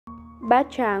Bát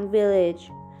Trang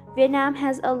Village. Vietnam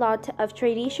has a lot of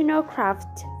traditional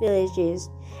craft villages,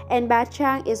 and Bát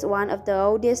Trang is one of the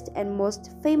oldest and most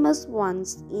famous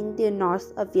ones in the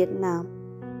north of Vietnam.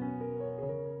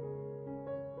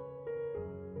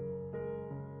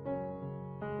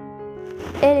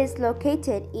 It is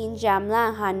located in Giam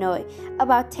Lang, Hanoi,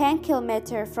 about 10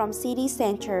 kilometers from city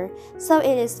center, so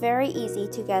it is very easy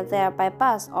to get there by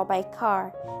bus or by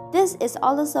car. This is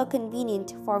also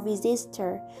convenient for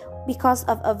visitors because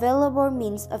of available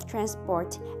means of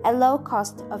transport and low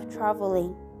cost of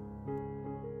traveling.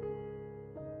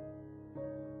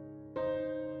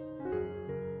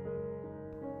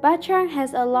 Bát Trang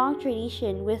has a long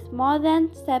tradition with more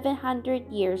than 700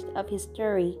 years of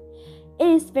history. It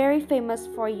is very famous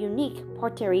for unique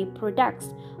pottery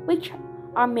products, which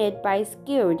are made by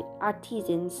skilled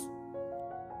artisans.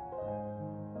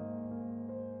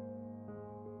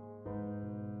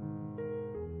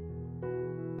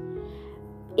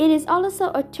 It is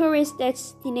also a tourist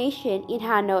destination in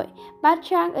Hanoi. Bát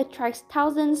Trang attracts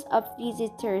thousands of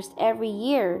visitors every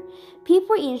year.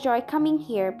 People enjoy coming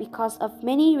here because of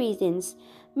many reasons.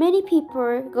 Many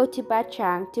people go to Bát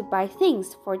Trang to buy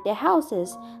things for their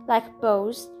houses, like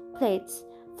bowls, plates,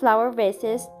 flower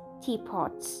vases,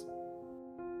 teapots.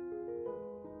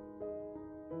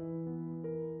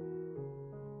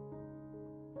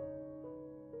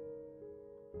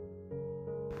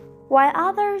 While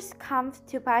others come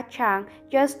to Bát Trang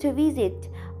just to visit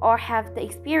or have the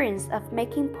experience of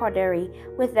making pottery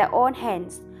with their own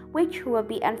hands, which will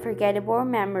be unforgettable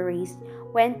memories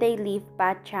when they leave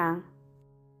Bát Trang.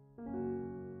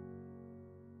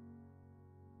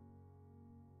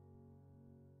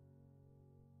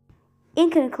 In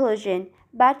conclusion,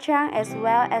 Bát Trang as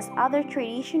well as other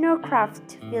traditional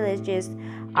craft villages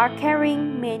are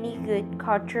carrying many good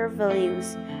cultural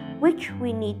values which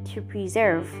we need to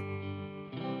preserve.